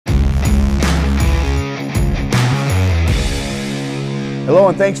Hello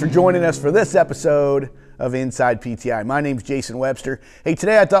and thanks for joining us for this episode of Inside PTI. My name's Jason Webster. Hey,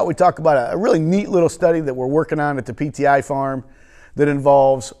 today I thought we'd talk about a really neat little study that we're working on at the PTI farm that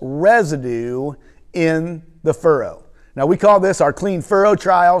involves residue in the furrow. Now we call this our clean furrow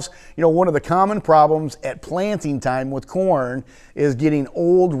trials. You know, one of the common problems at planting time with corn is getting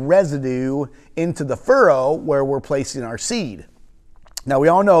old residue into the furrow where we're placing our seed. Now we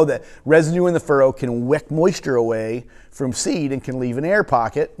all know that residue in the furrow can wick moisture away from seed and can leave an air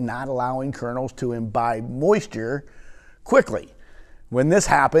pocket, not allowing kernels to imbibe moisture quickly. When this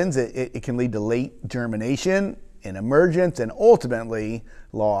happens, it can lead to late germination and emergence and ultimately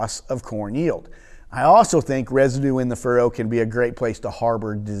loss of corn yield. I also think residue in the furrow can be a great place to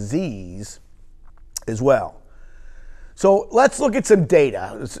harbor disease as well. So let's look at some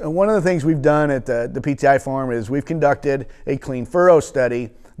data. One of the things we've done at the PTI farm is we've conducted a clean furrow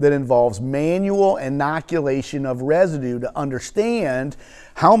study that involves manual inoculation of residue to understand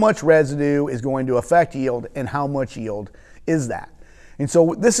how much residue is going to affect yield and how much yield is that. And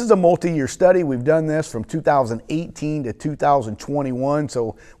so this is a multi-year study. We've done this from 2018 to 2021,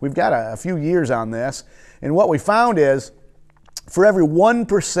 so we've got a few years on this. And what we found is for every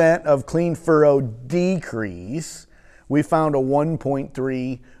 1% of clean furrow decrease, we found a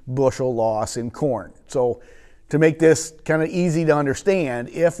 1.3 bushel loss in corn. So to make this kind of easy to understand,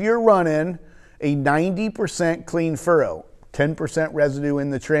 if you're running a 90% clean furrow, 10% residue in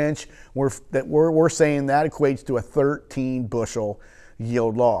the trench, we're saying that equates to a 13 bushel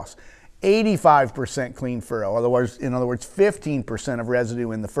yield loss. 85% clean furrow, in other words, 15% of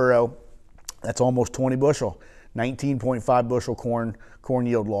residue in the furrow, that's almost 20 bushel, 19.5 bushel corn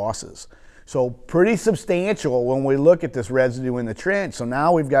yield losses. So pretty substantial when we look at this residue in the trench. So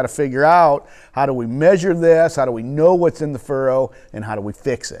now we've got to figure out, how do we measure this? How do we know what's in the furrow? And how do we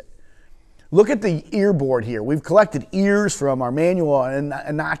fix it? Look at the ear board here. We've collected ears from our manual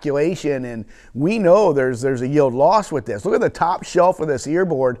inoculation, and we know there's a yield loss with this. Look at the top shelf of this ear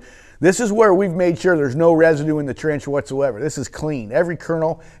board. This is where we've made sure there's no residue in the trench whatsoever. This is clean. Every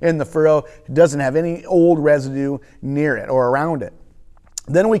kernel in the furrow doesn't have any old residue near it or around it.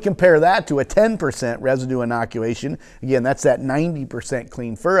 Then we compare that to a 10% residue inoculation. Again, that's that 90%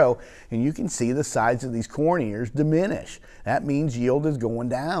 clean furrow, and you can see the size of these corn ears diminish. That means yield is going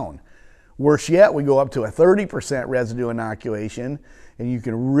down. Worse yet, we go up to a 30% residue inoculation, and you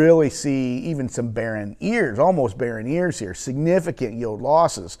can really see even some barren ears, almost barren ears here, significant yield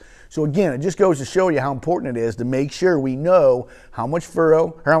losses. So again, it just goes to show you how important it is to make sure we know how much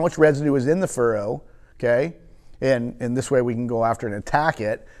furrow or how much residue is in the furrow, okay? And this way we can go after and attack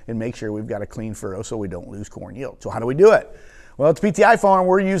it and make sure we've got a clean furrow so we don't lose corn yield. So how do we do it? Well, at the PTI farm,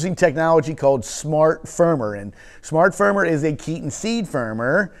 we're using technology called Smart Firmer. And Smart Firmer is a Keaton seed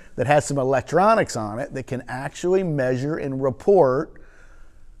firmer that has some electronics on it that can actually measure and report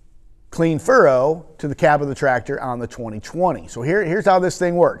clean furrow to the cab of the tractor on the 2020. So here's how this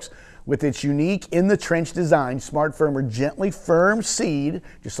thing works. With its unique in-the-trench design, Smart Firmer gently firms seed,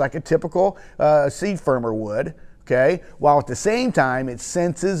 just like a typical seed firmer would, okay? While at the same time, it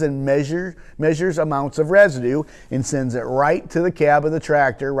senses and measures amounts of residue and sends it right to the cab of the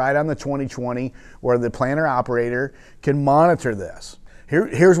tractor, right on the 2020, where the planter operator can monitor this.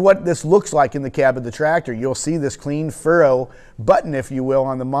 Here's what this looks like in the cab of the tractor. You'll see this clean furrow button, if you will,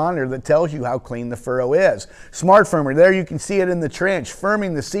 on the monitor that tells you how clean the furrow is. Smart Firmer, there you can see it in the trench,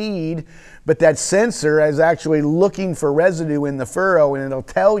 firming the seed, but that sensor is actually looking for residue in the furrow, and it'll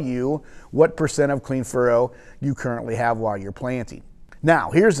tell you what percent of clean furrow you currently have while you're planting. Now,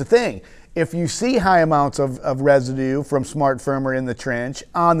 here's the thing. If you see high amounts of residue from Smart Firmer in the trench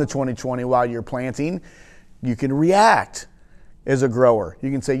on the 2020 while you're planting, you can react as a grower. You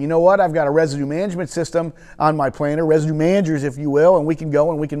can say, you know what, I've got a residue management system on my planter, residue managers, if you will, and we can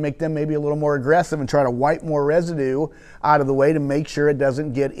go and we can make them maybe a little more aggressive and try to wipe more residue out of the way to make sure it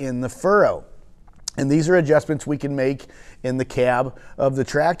doesn't get in the furrow. And these are adjustments we can make in the cab of the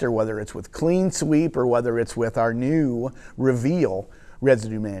tractor, whether it's with Clean Sweep or whether it's with our new Reveal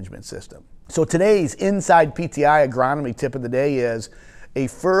residue management system. So today's Inside PTI agronomy tip of the day is a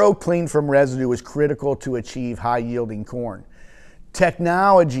furrow cleaned from residue is critical to achieve high yielding corn.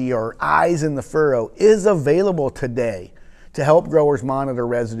 Technology, or eyes in the furrow, is available today to help growers monitor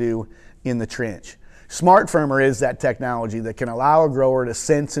residue in the trench. Smart Firmer is that technology that can allow a grower to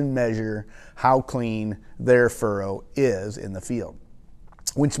sense and measure how clean their furrow is in the field.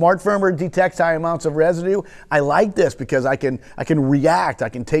 When smart firmware detects high amounts of residue, I like this because I can react, I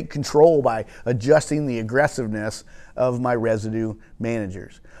can take control by adjusting the aggressiveness of my residue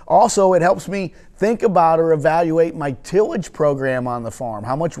managers. Also, it helps me think about or evaluate my tillage program on the farm.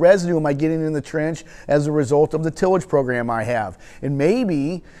 How much residue am I getting in the trench as a result of the tillage program I have? And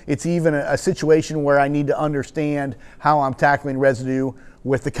maybe it's even a situation where I need to understand how I'm tackling residue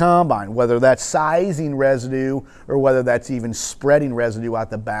with the combine, whether that's sizing residue or whether that's even spreading residue out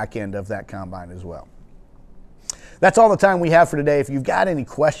the back end of that combine as well. That's all the time we have for today. If you've got any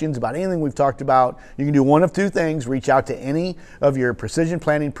questions about anything we've talked about, you can do one of two things. Reach out to any of your Precision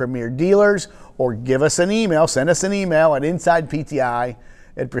Planting Premier dealers or give us an email. Send us an email at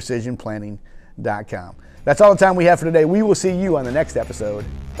InsidePTI@precisionplanting.com. That's all the time we have for today. We will see you on the next episode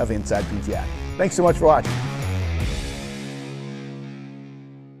of Inside PTI. Thanks so much for watching.